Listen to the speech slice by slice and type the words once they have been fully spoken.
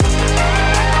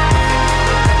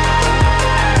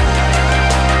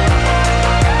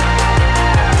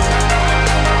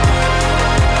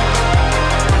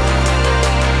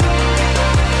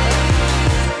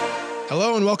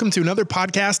welcome to another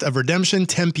podcast of Redemption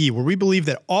Tempe, where we believe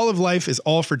that all of life is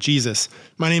all for Jesus.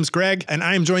 My name's Greg, and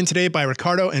I am joined today by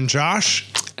Riccardo and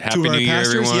Josh, Happy two of our New Year,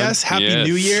 pastors. everyone. Yes, Happy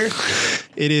New Year.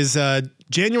 It is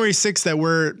January 6th that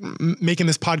we're making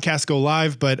this podcast go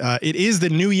live, but it is the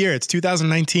new year. It's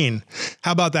 2019.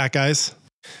 How about that, guys?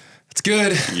 It's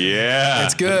good. Yeah.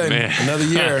 It's good. Man. Another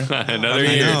year. Another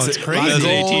year. I know, it's crazy.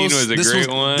 2018 was a great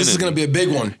one. This is going to be a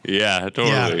big one. Yeah,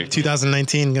 totally. Yeah,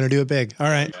 2019, going to do it big. All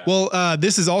right. Well,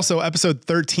 this is also episode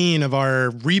 13 of our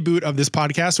reboot of this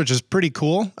podcast, which is pretty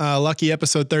cool. Lucky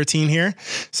episode 13 here.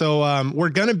 So we're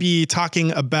going to be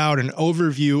talking about an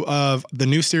overview of the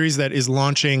new series that is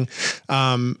launching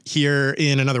here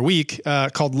in another week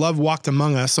called Love Walked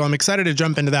Among Us. So I'm excited to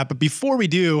jump into that. But before we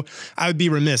do, I would be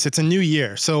remiss. It's a new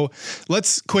year. So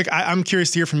let's I'm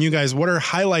curious to hear from you guys. What are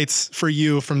highlights for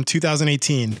you from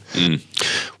 2018?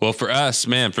 Well, for us,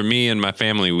 man, for me and my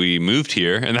family, we moved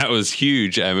here, and that was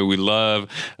huge. I mean, we love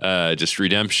just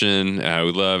Redemption.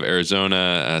 We love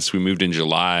Arizona. So we moved in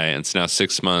July, and so now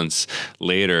 6 months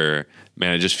later,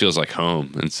 man, it just feels like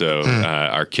home. And so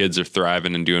our kids are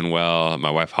thriving and doing well.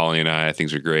 My wife, Holly, and I,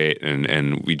 things are great.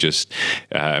 And we just,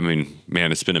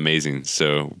 man, it's been amazing.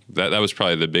 So that was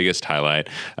probably the biggest highlight.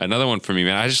 Another one for me,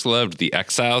 man, I just loved the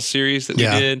Exile series that we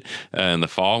did in the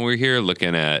fall when we were here,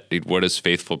 looking at what does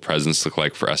faithful presence look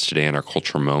like for us today in our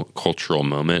cultural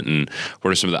moment, and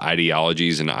what are some of the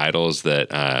ideologies and idols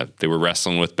that they were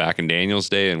wrestling with back in Daniel's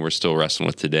day and we're still wrestling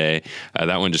with today.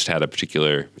 That one just had a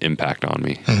particular impact on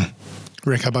me.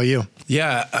 Rick, how about you?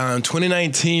 Yeah,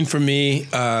 2019 for me,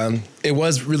 it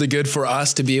was really good for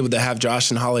us to be able to have Josh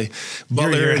and Holly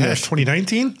Butler.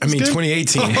 2019? I mean,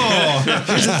 2018. Oh.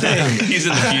 Here's the thing. He's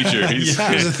in the future.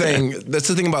 Here's the thing. That's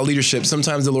the thing about leadership.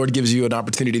 Sometimes the Lord gives you an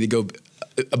opportunity to go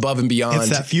above and beyond. It's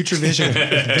that future vision,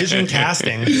 vision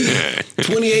casting.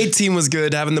 2018 was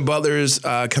good, having the Butlers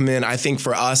come in. I think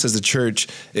for us as a church,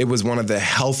 it was one of the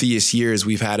healthiest years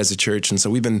we've had as a church. And so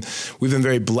we've been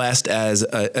very blessed as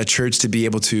a church to be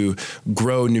able to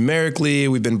grow numerically.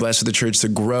 We've been blessed with the church to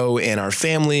grow in our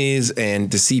families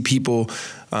and to see people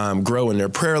grow in their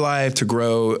prayer life, to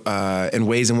grow in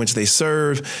ways in which they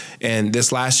serve. And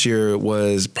this last year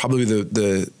was probably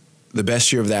the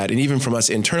best year of that. And even from us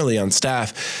internally on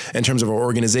staff, in terms of our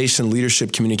organization,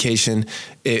 leadership, communication,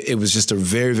 it was just a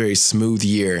very, very smooth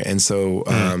year. And so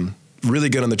really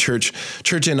good on the church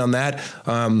end on that.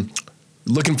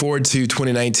 Looking forward to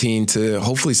 2019 to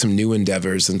hopefully some new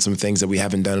endeavors and some things that we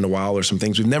haven't done in a while, or some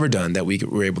things we've never done that we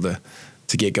were able to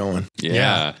get going.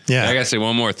 Yeah. I gotta say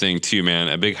one more thing too, man.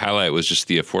 A big highlight was just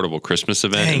the affordable Christmas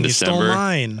event in December. You stole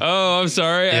mine. Oh, I'm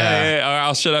sorry. Yeah.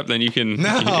 I'll shut up then. You can.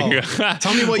 No.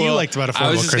 Tell me what you liked about affordable Christmas. I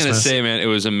was just gonna say, man, it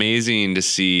was amazing to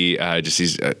see just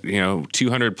these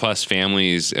 200 plus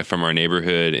families from our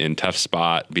neighborhood in tough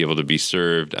spot be able to be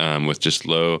served with just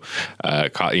low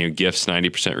gifts,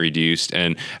 90% reduced.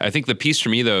 And I think the piece for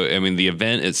me though, I mean, the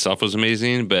event itself was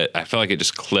amazing, but I felt like it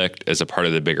just clicked as a part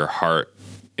of the bigger heart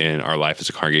in our life as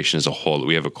a congregation as a whole.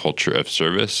 We have a culture of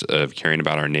service, of caring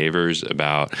about our neighbors,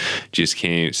 about Jesus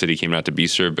said he came not to be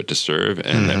served, but to serve,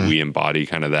 and that we embody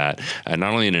kind of that,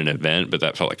 not only in an event, but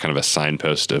that felt like kind of a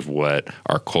signpost of what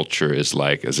our culture is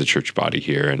like as a church body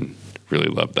here, and really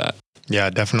love that. Yeah,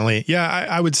 definitely. Yeah,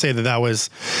 I would say that was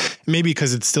maybe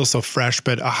because it's still so fresh,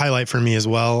 but a highlight for me as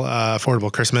well,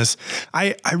 Affordable Christmas.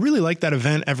 I really like that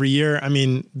event every year. I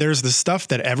mean, there's the stuff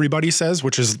that everybody says,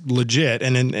 which is legit,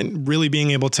 and really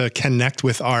being able to connect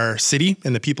with our city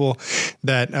and the people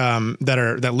that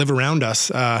live around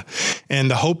us,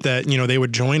 and the hope that, they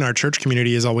would join our church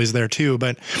community is always there too.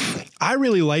 But I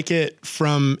really like it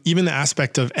from even the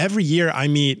aspect of every year I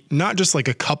meet not just like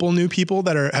a couple new people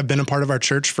that have been a part of our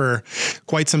church for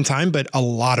quite some time, but a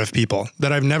lot of people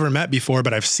that I've never met before,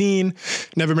 but I've seen,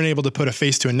 never been able to put a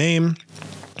face to a name.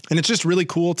 And it's just really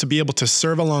cool to be able to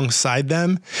serve alongside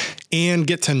them and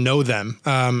get to know them.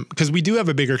 Because we do have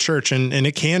a bigger church and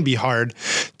it can be hard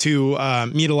to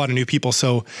meet a lot of new people.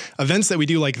 So events that we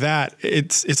do like that,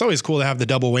 it's always cool to have the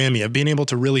double whammy of being able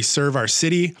to really serve our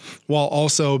city while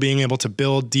also being able to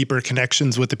build deeper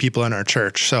connections with the people in our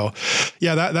church. So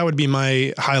yeah, that would be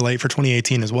my highlight for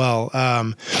 2018 as well.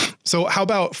 So how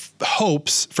about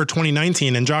hopes for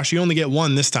 2019? And Josh, you only get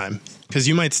one this time, because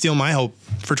you might steal my hope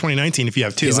for 2019 if you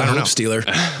have two. He's I don't a know. hope stealer.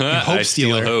 I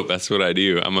steal hope. That's what I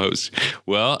do. I'm a host.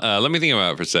 Well, let me think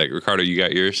about it for a sec. Riccardo, you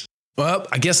got yours? Well,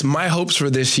 I guess my hopes for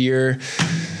this year,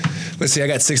 let's see, I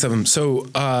got 6 of them. So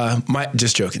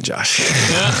just joking, Josh.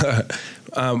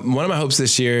 One of my hopes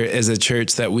this year is a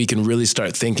church that we can really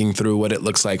start thinking through what it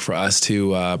looks like for us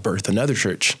to birth another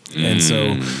church. And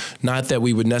so not that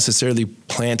we would necessarily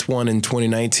plant one in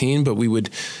 2019, but we would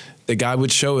that God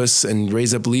would show us and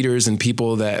raise up leaders and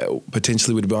people that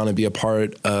potentially would want to be a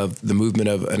part of the movement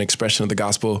of an expression of the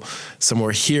gospel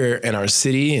somewhere here in our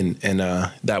city. And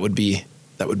that would be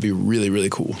really, really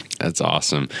cool. That's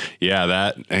awesome. Yeah,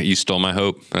 that you stole my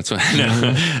hope. That's what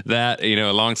that,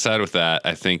 alongside with that,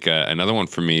 I think another one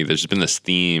for me, there's been this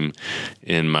theme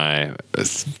in my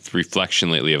reflection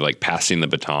lately of like passing the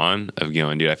baton of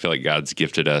going, dude, I feel like God's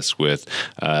gifted us with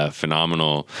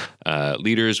phenomenal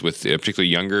leaders, with particularly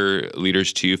younger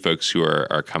leaders too, folks who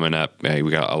are coming up. We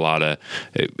got a lot of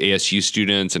ASU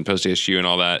students and post ASU and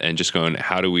all that, and just going,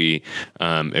 how do we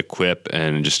equip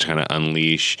and just kind of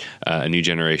unleash a new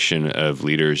generation of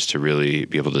leaders to really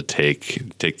be able to take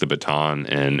the baton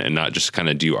and not just kind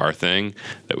of do our thing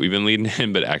that we've been leading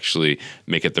in, but actually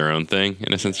make it their own thing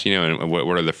in a sense, and what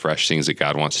are the fresh things that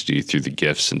God wants to do through the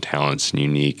gifts and talents and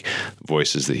unique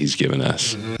voices that he's given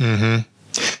us. Mm-hmm.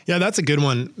 Yeah, that's a good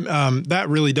one. That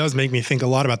really does make me think a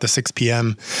lot about the 6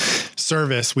 p.m.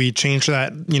 service. We changed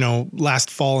that, last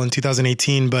fall in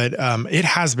 2018, but it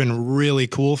has been really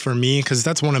cool for me because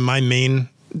that's one of my main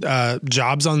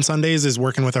jobs on Sundays is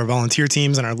working with our volunteer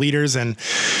teams and our leaders. And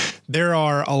there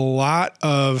are a lot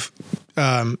of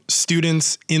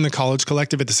students in the college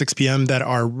collective at the 6 p.m. that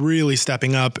are really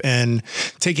stepping up and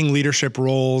taking leadership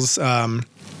roles.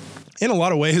 In a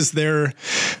lot of ways, they're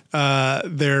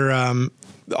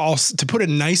also, to put it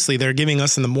nicely, they're giving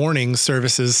us in the morning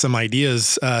services some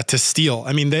ideas to steal.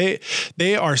 I mean,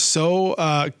 they are so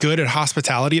good at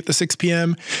hospitality at the 6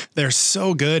 p.m. They're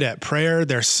so good at prayer.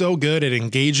 They're so good at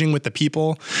engaging with the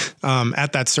people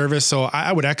at that service. So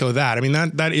I would echo that. I mean,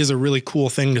 that is a really cool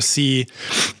thing to see.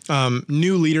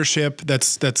 New leadership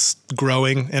that's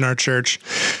growing in our church.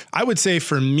 I would say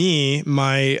for me,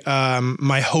 my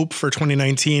hope for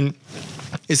 2019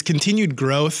 is continued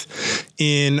growth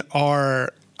in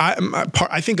our.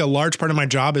 I think a large part of my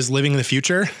job is living in the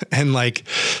future and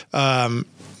kind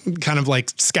of like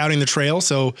scouting the trail.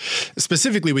 So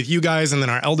specifically with you guys and then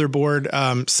our elder board,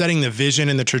 setting the vision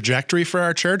and the trajectory for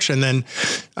our church. And then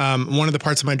one of the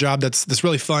parts of my job that's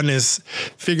really fun is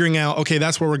figuring out, okay,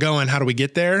 that's where we're going. How do we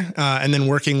get there? And then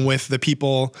working with the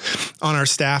people on our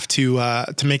staff to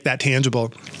make that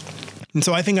tangible. And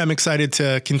so I think I'm excited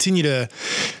to continue to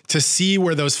see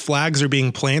where those flags are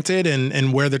being planted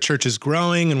and where the church is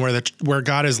growing and where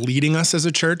God is leading us as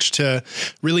a church to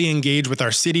really engage with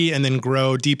our city and then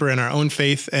grow deeper in our own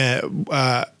faith,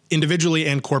 individually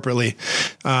and corporately.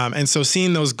 And so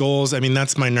seeing those goals, I mean,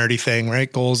 that's my nerdy thing, right?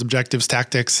 Goals, objectives,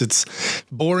 tactics. It's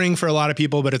boring for a lot of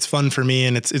people, but it's fun for me.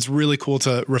 And it's really cool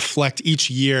to reflect each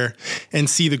year and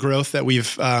see the growth that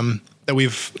we've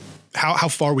how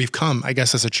far we've come, I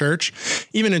guess, as a church,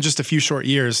 even in just a few short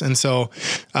years. And so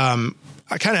kind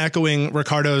of echoing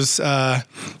Riccardo's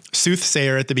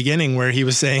soothsayer at the beginning where he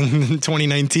was saying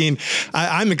 2019,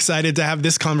 I'm excited to have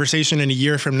this conversation in a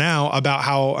year from now about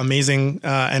how amazing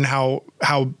and how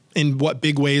in what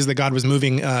big ways that God was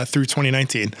moving through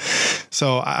 2019.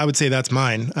 So I would say that's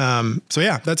mine. So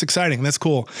yeah, that's exciting. That's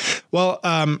cool. Well,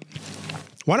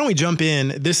 why don't we jump in?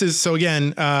 This is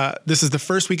the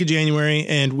first week of January,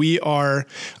 and we are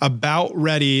about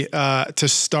ready to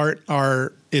start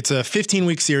it's a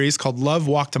 15-week series called Love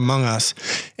Walked Among Us.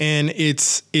 And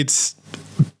it's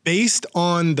based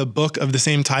on the book of the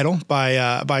same title by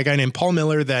a guy named Paul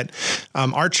Miller that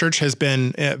our church has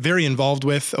been very involved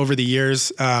with over the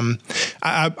years.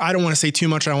 I don't want to say too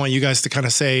much. I want you guys to kind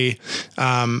of say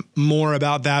more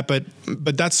about that, but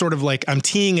that's sort of like I'm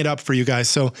teeing it up for you guys.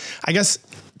 So I guess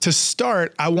to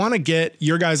start, I want to get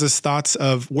your guys' thoughts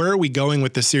of where are we going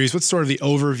with this series? What's sort of the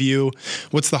overview?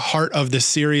 What's the heart of this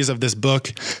series, of this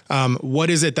book?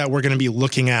 What is it that we're going to be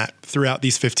looking at throughout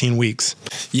these 15 weeks?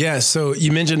 Yeah, so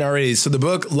you mentioned already, so the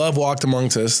book, Love Walked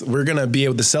Amongst Us, we're going to be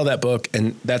able to sell that book,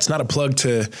 and that's not a plug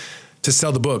to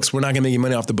sell the books. We're not going to make any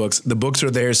money off the books. The books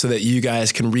are there so that you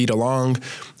guys can read along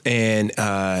and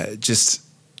just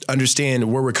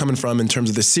understand where we're coming from in terms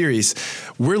of the series.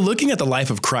 We're looking at the life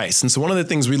of Christ. And so one of the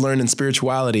things we learned in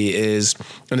spirituality is,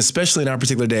 and especially in our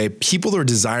particular day, people are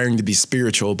desiring to be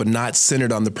spiritual, but not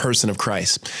centered on the person of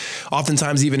Christ.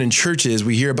 Oftentimes, even in churches,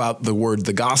 we hear about the word,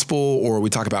 the gospel, or we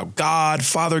talk about God,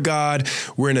 Father God.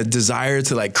 We're in a desire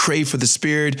to crave for the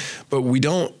Spirit, but we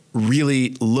don't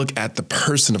really look at the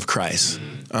person of Christ.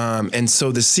 And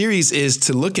so the series is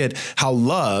to look at how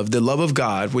the love of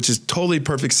God, which is totally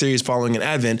perfect series following an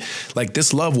Advent,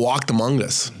 this love walked among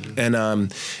us.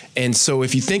 And so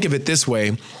if you think of it this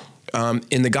way,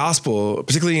 in the gospel,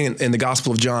 particularly in the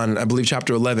Gospel of John, I believe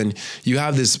chapter 11, you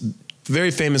have this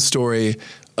very famous story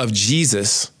of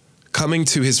Jesus coming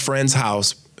to his friend's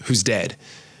house who's dead.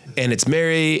 and it's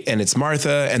Mary and it's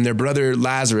Martha and their brother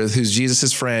Lazarus, who's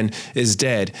Jesus' friend, is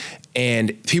dead.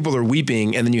 And people are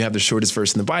weeping. And then you have the shortest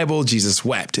verse in the Bible, Jesus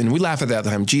wept. And we laugh at that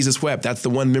time. Jesus wept. That's the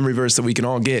one memory verse that we can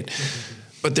all get.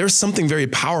 But there's something very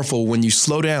powerful when you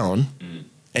slow down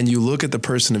and you look at the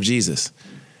person of Jesus.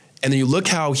 And then you look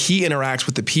how he interacts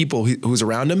with the people who's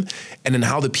around him, and then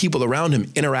how the people around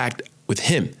him interact with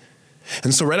him.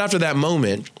 And so right after that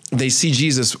moment, they see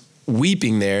Jesus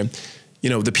weeping there. You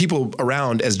know, the people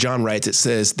around, as John writes, it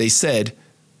says, they said,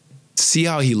 see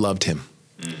how he loved him.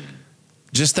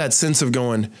 Just that sense of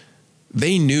going,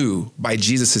 they knew by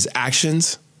Jesus's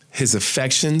actions, his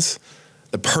affections,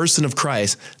 the person of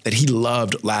Christ, that he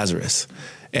loved Lazarus.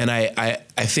 And I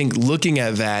think looking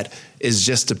at that is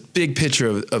just a big picture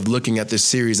of looking at this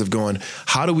series of going,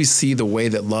 how do we see the way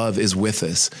that love is with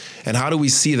us? And how do we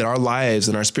see that our lives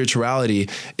and our spirituality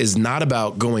is not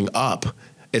about going up,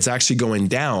 it's actually going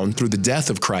down through the death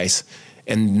of Christ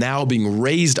and now being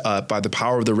raised up by the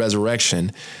power of the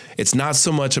resurrection. It's not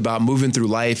so much about moving through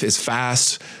life as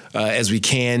fast as we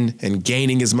can and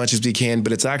gaining as much as we can,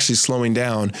 but it's actually slowing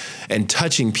down and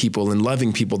touching people and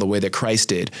loving people the way that Christ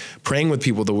did, praying with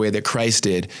people the way that Christ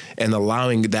did, and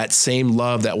allowing that same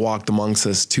love that walked amongst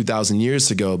us 2,000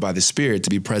 years ago by the Spirit to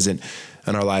be present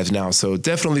in our lives now. So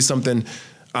definitely something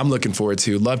I'm looking forward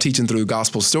to. Love teaching through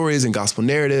gospel stories and gospel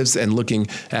narratives and looking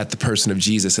at the person of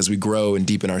Jesus as we grow and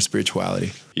deepen our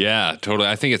spirituality. Yeah, totally.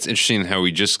 I think it's interesting how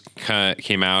we just kind of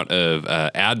came out of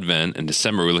Advent in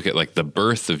December. We look at like the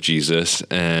birth of Jesus,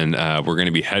 and we're going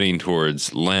to be heading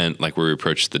towards Lent, like where we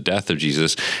approach the death of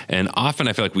Jesus. And often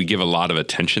I feel like we give a lot of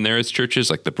attention there as churches,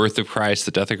 like the birth of Christ,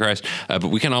 the death of Christ, but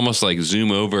we can almost like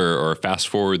zoom over or fast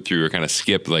forward through or kind of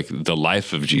skip like the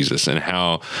life of Jesus and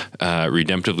how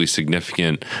redemptively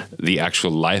significant the actual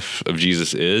life of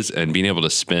Jesus is, and being able to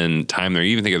spend time there.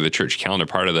 You even think of the church calendar,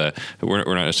 part of the, we're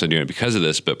not necessarily doing it because of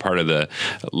this, but part of the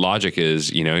logic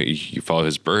is, you know, you follow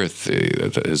his birth,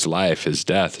 his life, his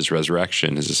death, his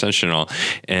resurrection, his ascension, and all.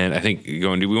 And I think we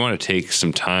want to take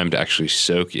some time to actually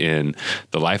soak in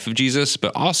the life of Jesus,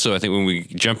 but also I think when we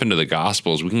jump into the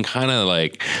Gospels, we can kind of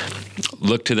like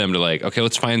look to them to like, okay,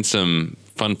 let's find some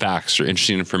fun facts or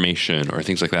interesting information or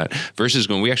things like that, versus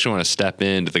when we actually want to step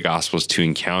into the Gospels to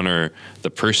encounter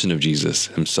the person of Jesus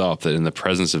himself, that in the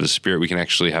presence of his Spirit, we can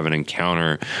actually have an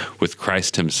encounter with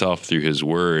Christ himself through his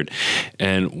word.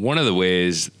 And one of the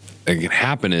ways it can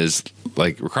happen is,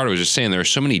 like Riccardo was just saying, there are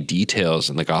so many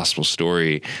details in the gospel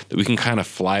story that we can kind of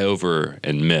fly over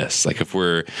and miss. Like if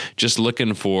we're just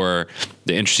looking for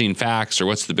the interesting facts or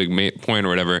what's the big point or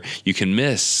whatever, you can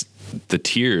miss the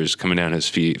tears coming down his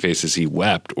face as he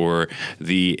wept, or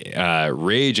the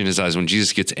rage in his eyes when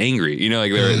Jesus gets angry. You know,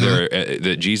 like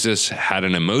that Jesus had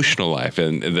an emotional life,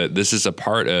 and that this is a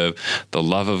part of the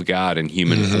love of God in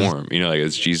human form. You know, like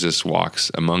as Jesus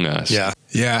walks among us. Yeah.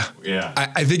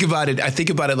 I think about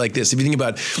it like this. If you think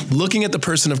about looking at the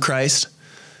person of Christ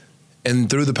and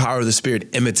through the power of the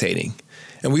Spirit imitating.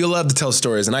 And we love to tell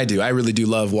stories, and I do. I really do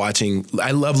love watching. I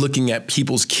love looking at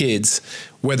people's kids,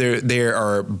 whether they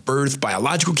are birthed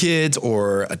biological kids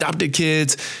or adopted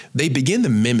kids. They begin to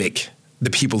mimic the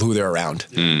people who they're around.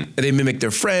 They mimic their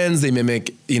friends. They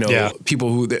mimic,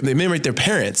 people who they mimic their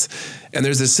parents. And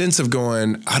there's a sense of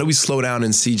going, how do we slow down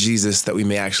and see Jesus, that we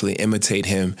may actually imitate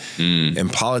him in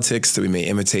politics, that we may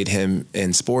imitate him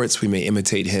in sports, we may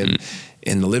imitate him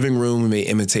in the living room, we may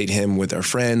imitate him with our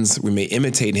friends, we may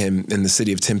imitate him in the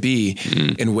city of Tempe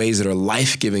in ways that are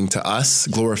life-giving to us,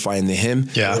 glorifying to him,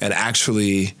 and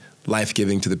actually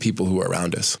life-giving to the people who are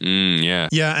around us. Yeah.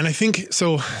 And I think,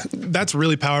 so that's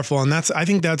really powerful. And I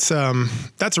think that's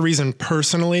a reason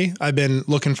personally I've been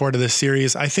looking forward to this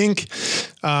series. I think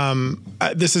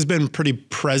this has been pretty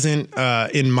present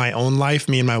in my own life,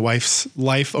 me and my wife's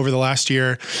life over the last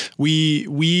year.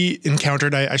 We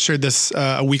encountered, I shared this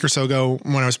a week or so ago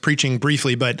when I was preaching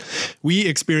briefly, but we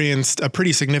experienced a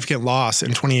pretty significant loss in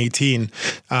 2018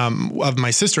 of my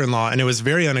sister-in-law, and it was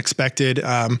very unexpected.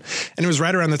 And it was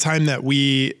right around the time that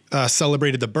we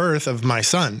celebrated the birth of my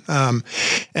son.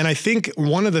 And I think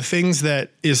one of the things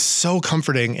that is so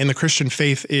comforting in the Christian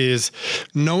faith is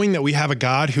knowing that we have a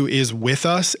God who is with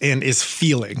us and is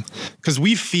feeling, because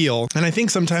we feel. And I think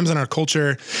sometimes in our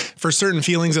culture, for certain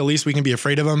feelings, at least we can be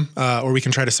afraid of them, or we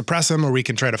can try to suppress them, or we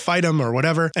can try to fight them or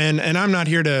whatever. And I'm not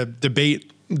here to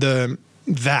debate the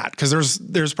that, because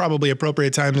there's probably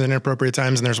appropriate times and inappropriate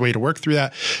times, and there's a way to work through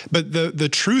that. But the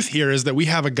truth here is that we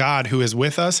have a God who is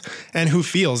with us and who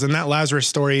feels. And that Lazarus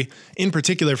story in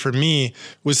particular for me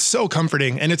was so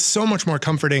comforting. And it's so much more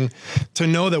comforting to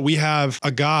know that we have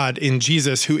a God in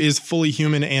Jesus who is fully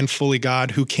human and fully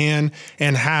God, who can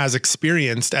and has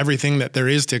experienced everything that there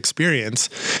is to experience,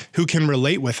 who can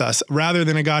relate with us, rather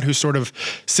than a God who sort of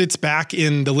sits back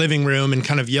in the living room and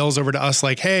kind of yells over to us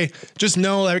like, hey, just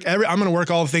know like I'm going to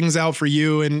work all things out for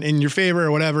you and in your favor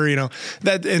or whatever,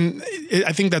 that. And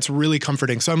I think that's really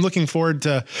comforting. So I'm looking forward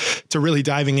to really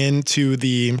diving into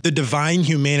the divine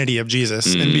humanity of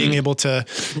Jesus and being able to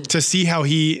see how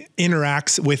he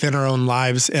interacts within our own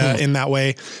lives in that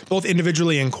way, both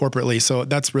individually and corporately. So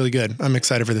that's really good. I'm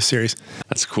excited for this series.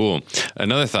 That's cool.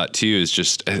 Another thought too is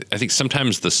just, I think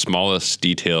sometimes the smallest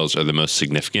details are the most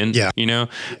significant. Yeah.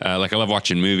 Like I love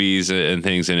watching movies and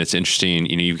things, and it's interesting,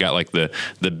 you've got like the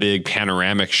big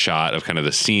panoramic shot of kind of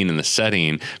the scene and the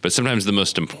setting, but sometimes the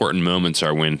most important moments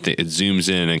are when it zooms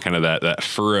in and kind of that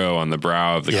furrow on the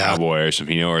brow of the cowboy or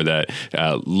something, or that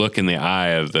look in the eye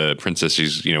of the princess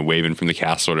who's, waving from the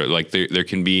castle. Or like there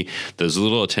can be those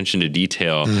little attention to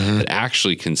detail that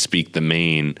actually can speak the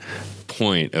main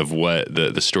point of what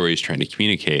the story is trying to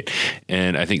communicate.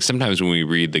 And I think sometimes when we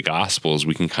read the Gospels,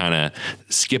 we can kind of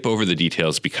skip over the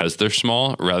details because they're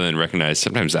small, rather than recognize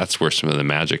sometimes that's where some of the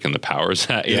magic and the power is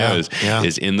at,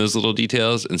 is in those little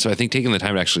details. And so I think taking the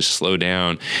time to actually slow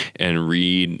down and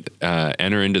read,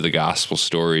 enter into the Gospel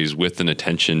stories with an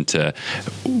attention to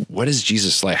what is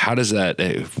Jesus like? How does that,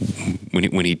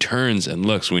 when he turns and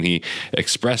looks, when he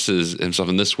expresses himself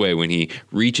in this way, when he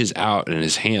reaches out in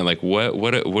his hand, like what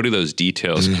do those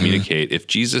details communicate? If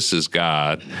Jesus is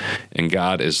God and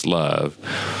God is love,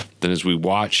 then as we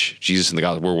watch Jesus in the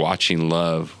gospel, we're watching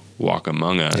love walk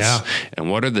among us. Yeah. And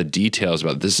what are the details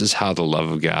about this? Is how the love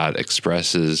of God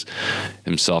expresses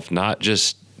himself, not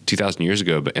just 2,000 years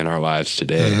ago, but in our lives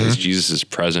today. As Jesus is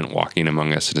present, walking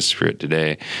among us in his spirit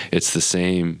today, it's the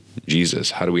same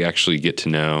Jesus. How do we actually get to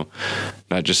know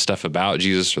not just stuff about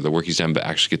Jesus or the work he's done, but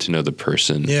actually get to know the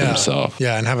person himself?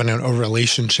 Yeah, and having a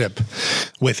relationship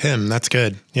with him. That's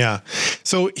good. Yeah.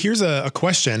 So here's a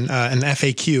question, an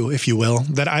FAQ, if you will,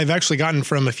 that I've actually gotten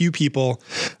from a few people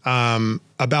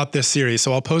about this series.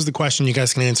 So I'll pose the question, you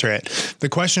guys can answer it. The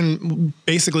question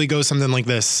basically goes something like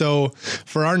this. So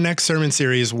for our next sermon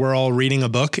series, we're all reading a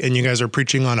book and you guys are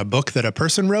preaching on a book that a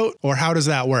person wrote, or how does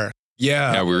that work?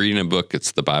 Yeah, we're reading a book.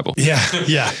 It's the Bible.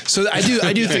 Yeah. So I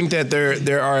do think that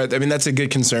there are. I mean, that's a good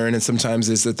concern, and sometimes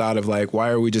it's the thought of like, why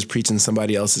are we just preaching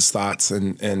somebody else's thoughts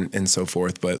and so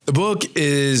forth? But the book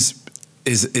is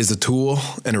a tool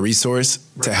and a resource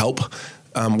to help.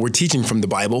 We're teaching from the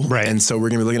Bible, right? And so we're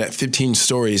going to be looking at 15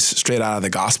 stories straight out of the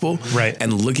gospel, right?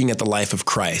 And looking at the life of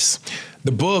Christ.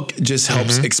 The book just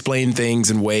helps explain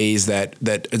things in ways that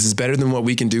is better than what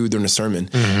we can do during a sermon.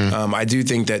 I do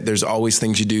think that there's always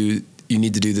things you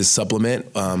need to do to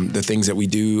supplement the things that we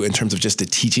do in terms of just the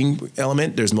teaching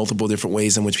element. There's multiple different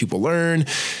ways in which people learn,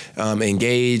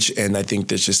 engage, and I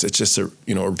think it's just a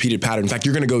repeated pattern. In fact,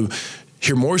 you're going to go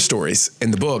hear more stories in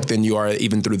the book than you are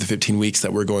even through the 15 weeks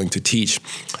that we're going to teach.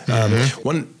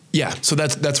 So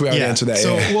that's where I would answer that.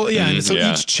 So so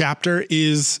each chapter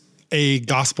is a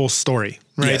gospel story,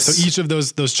 right? Yes. So each of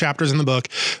those chapters in the book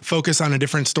focus on a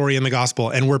different story in the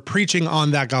gospel, and we're preaching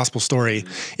on that gospel story.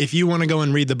 If you want to go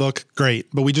and read the book, great.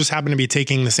 But we just happen to be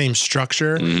taking the same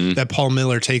structure that Paul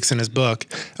Miller takes in his book,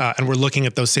 and we're looking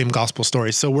at those same gospel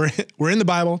stories. So we're in the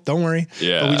Bible, don't worry.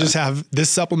 Yeah. But we just have this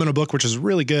supplemental book, which is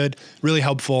really good, really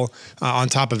helpful on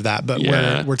top of that. But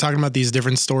we're talking about these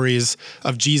different stories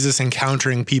of Jesus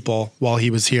encountering people while he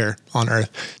was here on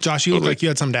earth. Josh, you look like you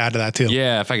had something to add to that too.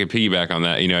 Yeah, if I could piggyback on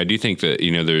that, I do think that,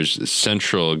 there's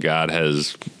central, God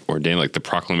has ordained like the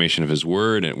proclamation of his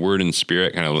word and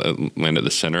spirit kind of land at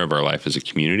the center of our life as a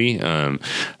community.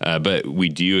 But we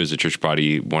do as a church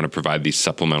body want to provide these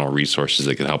supplemental resources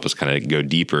that can help us kind of go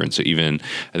deeper. And so even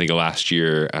I think last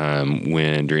year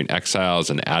when during Exiles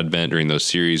and Advent, during those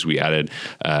series, we added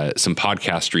some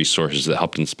podcast resources that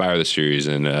helped inspire the series,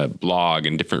 and a blog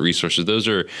and different resources. Those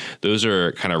are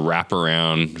kind of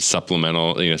wraparound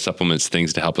supplemental, supplements,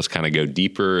 things to help us kind of go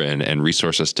deeper and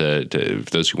resource us to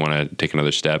those who want to take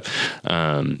another step.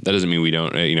 That doesn't mean we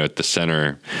don't, at the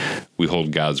center, we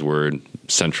hold God's word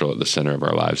central at the center of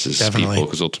our lives as people,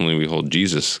 because ultimately we hold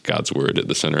Jesus, God's word, at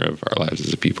the center of our lives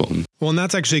as a people. Well, and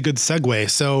that's actually a good segue.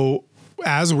 So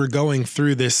as we're going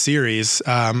through this series,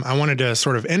 I wanted to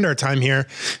sort of end our time here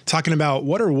talking about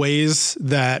what are ways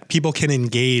that people can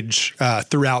engage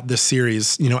throughout this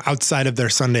series, outside of their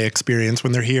Sunday experience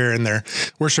when they're here and they're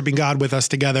worshiping God with us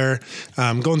together,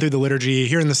 going through the liturgy,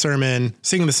 hearing the sermon,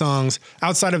 singing the songs.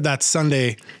 Outside of that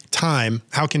Sunday time,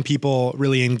 how can people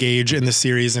really engage in this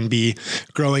series and be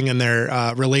growing in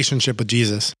their relationship with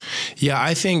Jesus? Yeah,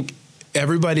 I think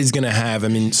everybody's going to have,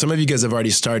 some of you guys have already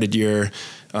started your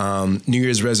New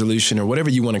Year's resolution or whatever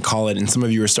you want to call it, and some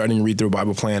of you are starting to read through a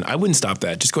Bible plan. I wouldn't stop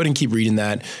that. Just go ahead and keep reading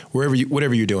that whatever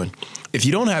you're doing. If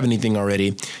you don't have anything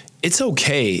already, it's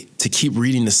okay to keep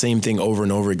reading the same thing over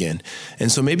and over again.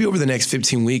 And so maybe over the next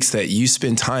 15 weeks that you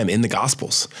spend time in the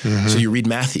Gospels. Mm-hmm. So you read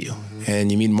Matthew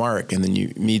and you read Mark, and then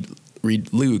you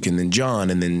read Luke, and then John,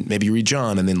 and then maybe you read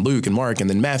John, and then Luke and Mark, and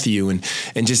then Matthew, and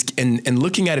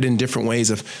looking at it in different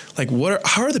ways of like,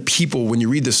 how are the people, when you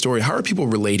read the story, how are people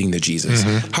relating to Jesus?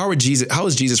 Mm-hmm. How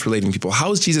is Jesus relating to people?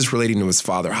 How is Jesus relating to his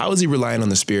Father? How is he relying on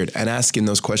the Spirit? And asking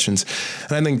those questions.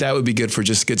 And I think that would be good for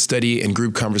just good study and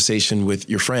group conversation with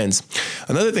your friends.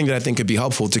 Another thing that I think could be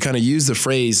helpful to kind of use the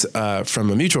phrase from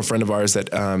a mutual friend of ours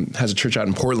that has a church out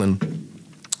in Portland,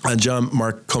 John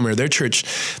Mark Comer, their church,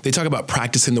 they talk about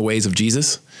practicing the ways of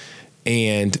Jesus.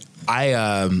 And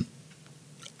I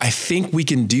think we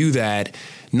can do that,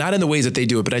 not in the ways that they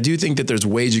do it, but I do think that there's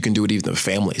ways you can do it even in the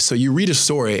family. So you read a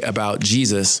story about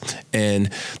Jesus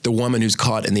and the woman who's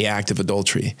caught in the act of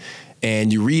adultery.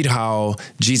 And you read how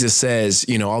Jesus says,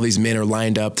 all these men are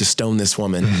lined up to stone this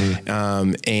woman.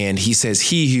 Mm-hmm. And he says,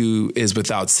 he who is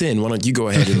without sin, why don't you go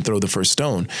ahead and throw the first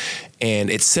stone?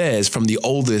 And it says from the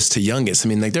oldest to youngest.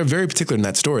 They're very particular in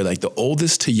that story, like the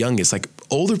oldest to youngest, like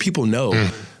older people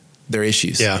know their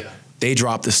issues. Yeah. They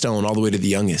drop the stone all the way to the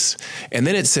youngest. And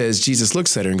then it says, Jesus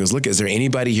looks at her and goes, look, is there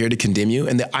anybody here to condemn you?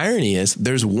 And the irony is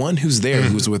there's one who's there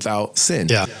who's without sin.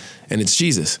 Yeah. And it's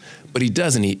Jesus. But he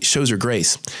doesn't. He shows her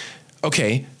grace.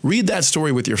 Okay, read that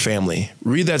story with your family.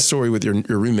 Read that story with your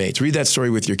roommates. Read that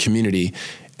story with your community.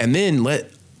 And then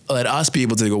let us be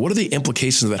able to go, what are the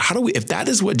implications of that? How do we, if that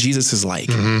is what Jesus is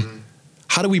like,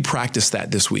 how do we practice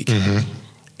that this week?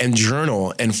 And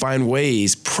journal and find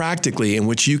ways practically in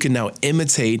which you can now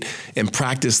imitate and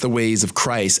practice the ways of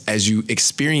Christ as you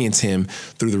experience him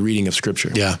through the reading of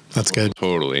Scripture. Yeah, that's good.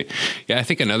 Totally. Yeah, I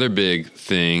think another big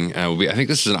thing will be, I think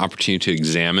this is an opportunity to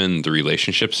examine the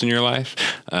relationships in your life.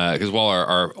 Because while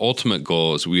our ultimate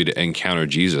goal is we to encounter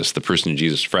Jesus, the person of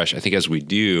Jesus fresh, I think as we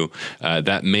do,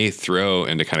 that may throw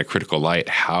into kind of critical light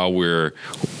how we're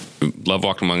love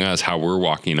walking among us, how we're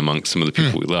walking amongst some of the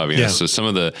people we love. So some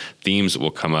of the themes that will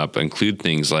come up include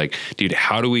things like, dude,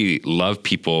 how do we love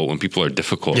people when people are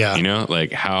difficult?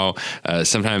 Like how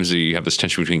sometimes you have this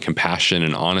tension between compassion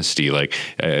and honesty. Like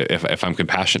if I'm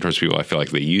compassionate towards people, I feel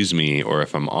like they use me, or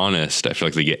if I'm honest, I feel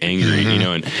like they get angry.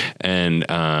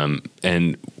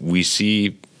 And we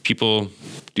see people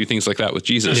do things like that with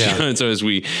Jesus. And so as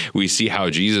we see how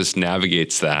Jesus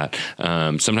navigates that,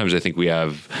 sometimes I think we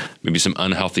have maybe some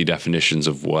unhealthy definitions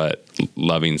of what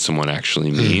loving someone actually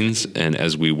means. And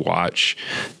as we watch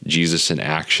Jesus in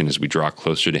action, as we draw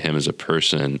closer to him as a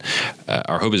person,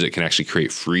 our hope is it can actually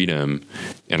create freedom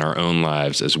in our own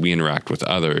lives as we interact with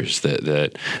others,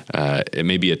 that it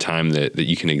may be a time that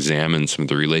you can examine some of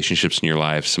the relationships in your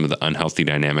life, some of the unhealthy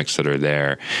dynamics that are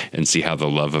there, and see how the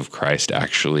love of Christ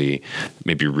actually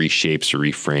maybe reshapes or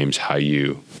reframes how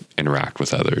you interact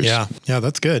with others. Yeah,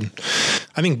 that's good.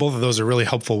 I think both of those are really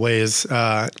helpful ways.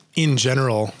 In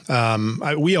general,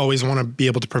 we always want to be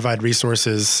able to provide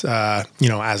resources,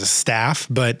 as a staff,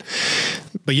 but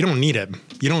you don't need it.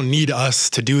 You don't need us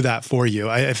to do that for you.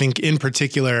 I think in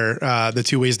particular, the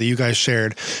two ways that you guys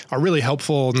shared are really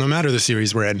helpful no matter the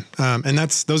series we're in. And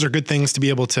those are good things to be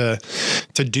able to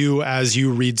do as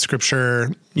you read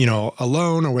Scripture,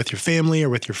 alone or with your family or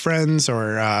with your friends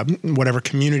or whatever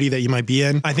community that you might be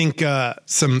in. I think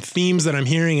some themes that I'm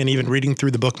hearing and even reading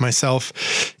through the book myself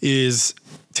is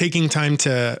taking time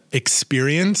to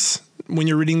experience when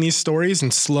you're reading these stories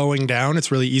and slowing down.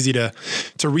 It's really easy to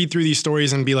read through these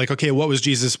stories and be like, okay, what was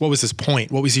Jesus? What was his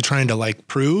point? What was he trying to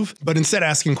prove? But instead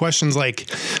asking questions like,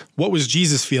 what was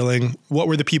Jesus feeling? What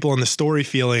were the people in the story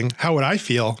feeling? How would I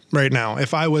feel right now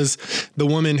if I was the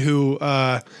woman who,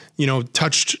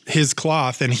 touched his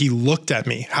cloth and he looked at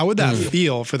me? How would that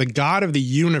feel for the God of the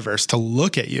universe to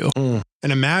look at you? And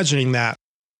imagining that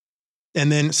And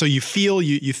then, so you feel,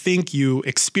 you think, you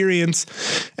experience,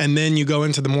 and then you go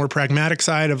into the more pragmatic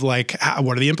side of like,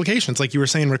 what are the implications? Like you were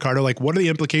saying, Riccardo, like, what are the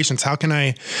implications? How can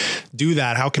I do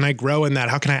that? How can I grow in that?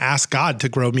 How can I ask God to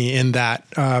grow me in that,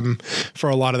 for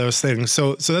a lot of those things?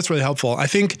 So that's really helpful. I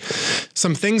think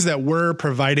some things that we're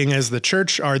providing as the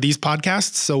church are these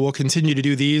podcasts. So we'll continue to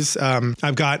do these.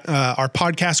 I've got, our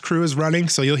podcast crew is running.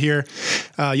 So you'll hear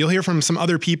from some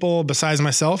other people besides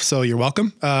myself. So you're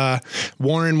welcome.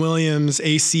 Warren Williams,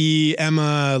 AC,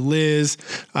 Emma, Liz.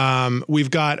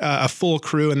 We've got a full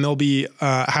crew, and they'll be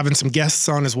having some guests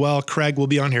on as well. Craig will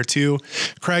be on here too.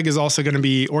 Craig is also going to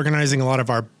be organizing a lot of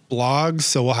our blogs.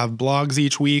 So we'll have blogs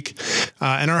each week.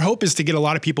 And our hope is to get a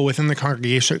lot of people within the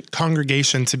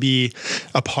congregation to be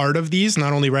a part of these,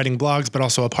 not only writing blogs, but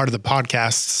also a part of the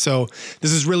podcasts. So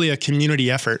this is really a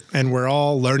community effort, and we're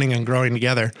all learning and growing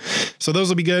together. So those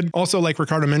will be good. Also, like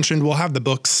Riccardo mentioned, we'll have the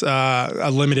books, a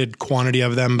limited quantity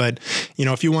of them. But,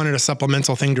 if you wanted a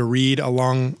supplemental thing to read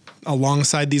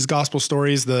alongside these gospel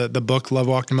stories, the book Love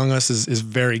Walked Among Us is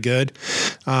very good.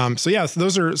 So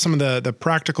those are some of the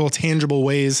practical, tangible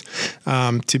ways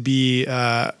to be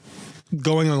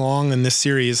going along in this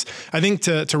series. I think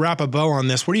to wrap a bow on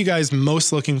this, what are you guys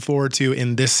most looking forward to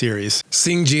in this series?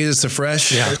 Seeing Jesus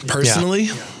afresh, personally,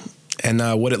 and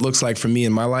what it looks like for me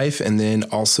in my life, and then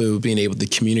also being able to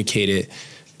communicate it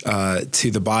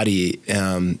to the body,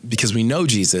 because we know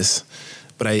Jesus.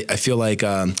 But I feel like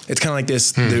it's kind of like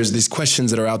this. There's these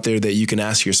questions that are out there that you can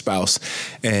ask your spouse,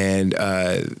 and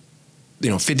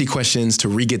 50 questions to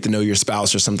re-get to know your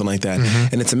spouse or something like that.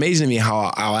 And it's amazing to me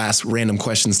how I'll ask random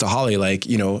questions to Holly, like,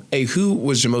 hey, who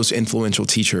was your most influential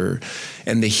teacher?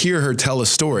 And to hear her tell a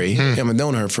story, I've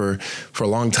known her for a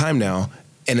long time now,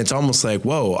 and it's almost like,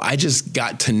 whoa, I just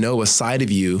got to know a side of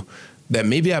you that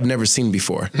maybe I've never seen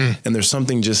before. And there's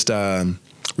something just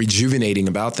rejuvenating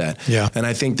about that. Yeah. And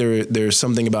I think there's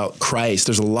something about Christ.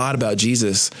 There's a lot about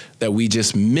Jesus that we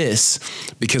just miss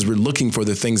because we're looking for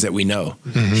the things that we know.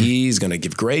 He's going to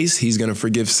give grace. He's going to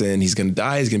forgive sin. He's going to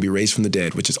die. He's going to be raised from the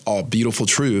dead, which is all beautiful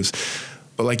truths.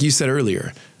 But like you said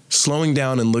earlier, slowing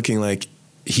down and looking like,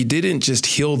 he didn't just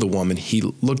heal the woman. He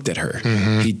looked at her.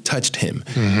 He touched him.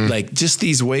 Like just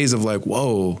these ways of like,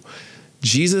 whoa,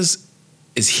 Jesus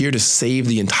is here to save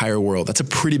the entire world. That's a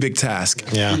pretty big task.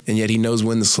 Yeah. And yet he knows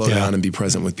when to slow down and be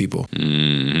present with people.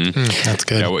 That's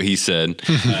good. Yeah, what he said.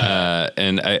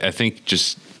 And I think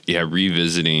just,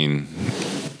 revisiting,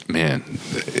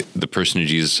 the person of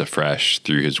Jesus afresh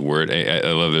through his word.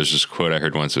 I love, there's this quote I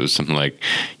heard once. It was something like,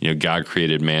 God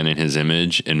created man in his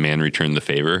image and man returned the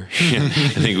favor. I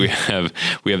think we have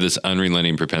this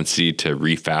unrelenting propensity to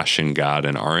refashion God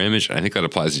in our image. And I think that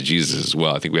applies to Jesus as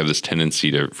well. I think we have this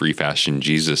tendency to refashion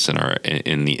Jesus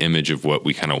in the image of what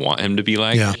we kind of want him to be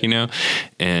like,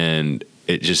 and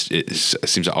it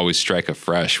seems to always strike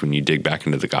afresh when you dig back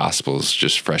into the Gospels,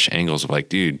 just fresh angles of like,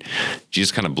 dude,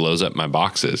 Jesus kind of blows up my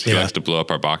boxes. He likes to blow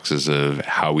up our boxes of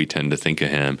how we tend to think of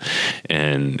him,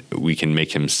 and we can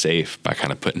make him safe by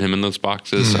kind of putting him in those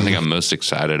boxes. So I think I'm most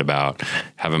excited about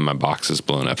having my boxes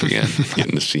blown up again,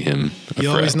 getting to see him.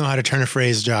 You always know how to turn a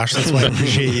phrase, Josh. That's why I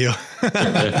appreciate you.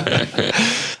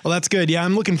 Well, that's good. Yeah,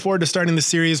 I'm looking forward to starting the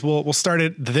series. We'll start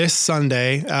it this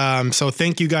Sunday. So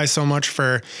thank you guys so much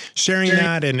for sharing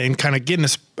that and kind of getting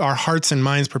our hearts and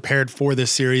minds prepared for this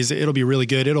series. It'll be really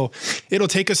good. It'll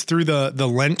take us through the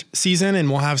Lent season, and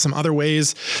we'll have some other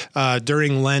ways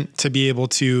during Lent to be able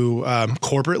to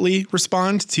corporately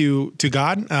respond to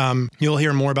God. You'll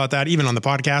hear more about that even on the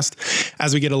podcast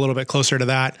as we get a little bit closer to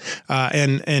that.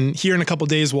 And here in a couple of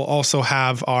days, we'll also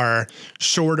have our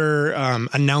shorter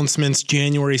announcements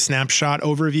January snapshot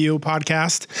overview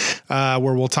podcast,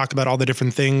 where we'll talk about all the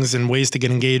different things and ways to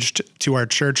get engaged to our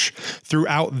church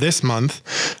throughout this month.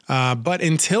 But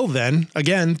until then,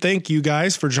 again, thank you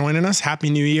guys for joining us. Happy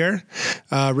New Year.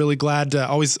 Really glad,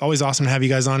 always awesome to have you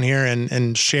guys on here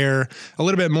and share a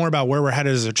little bit more about where we're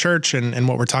headed as a church and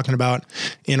what we're talking about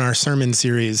in our sermon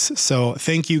series. So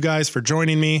thank you guys for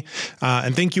joining me.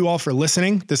 And thank you all for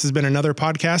listening. This has been another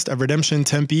podcast of Redemption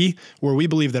Tempe, where we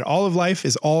believe that all of life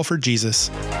is all for Jesus.